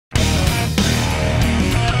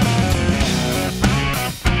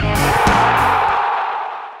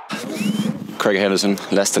Henderson,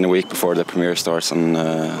 less than a week before the premiere starts on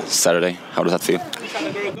Saturday. How does that feel?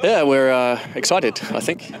 Yeah, we're excited, I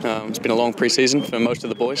think. It's been a long pre-season for most of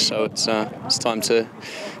the boys, so it's time to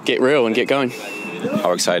get real and get going.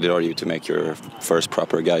 How excited are you to make your first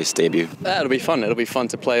proper guys debut? It'll be fun. It'll be fun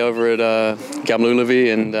to play over at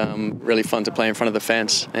Klubb-TV and really fun to play in front of the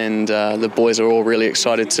fans. And the boys are all really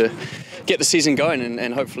excited to get the season going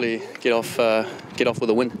and hopefully get off with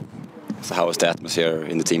a win. So how is the atmosphere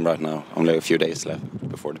in the team right now? Only a few days left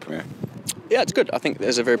before the premiere. Yeah, it's good. I think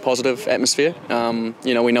there's a very positive atmosphere.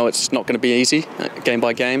 We know it's not going to be easy, game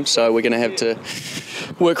by game, so we're going to have to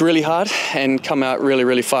work really hard and come out really,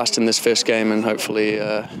 really fast in this first game and hopefully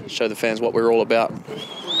show the fans what we're all about.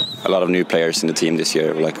 A lot of new players in the team this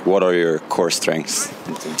year. What are your core strengths?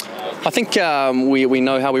 I think we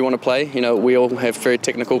know how we want to play. We all have very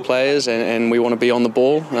technical players and we want to be on the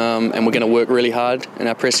ball and we're going to work really hard in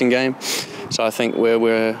our pressing game. So I think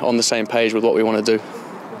we're on the same page with what we want to do.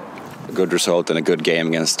 A good result and a good game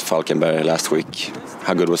against Falkenberg last week.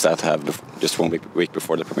 How good was that to have just 1 week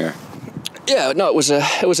before the premiere? Yeah, no, it was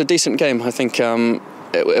a decent game. I think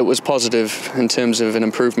it was positive in terms of an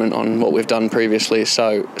improvement on what we've done previously.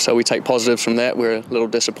 So we take positives from that. We're a little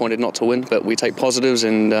disappointed not to win, but we take positives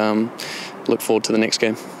and look forward to the next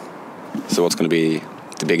game. So what's going to be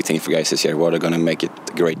the big thing for guys this year? What are going to make it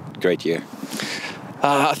a great year?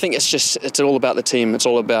 I think it's all about the team. It's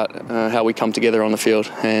all about how we come together on the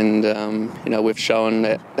field, and we've shown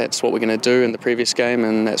that that's what we're going to do in the previous game,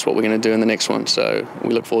 and that's what we're going to do in the next one. So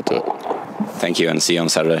we look forward to it. Thank you, and see you on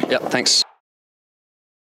Saturday. Yep, thanks.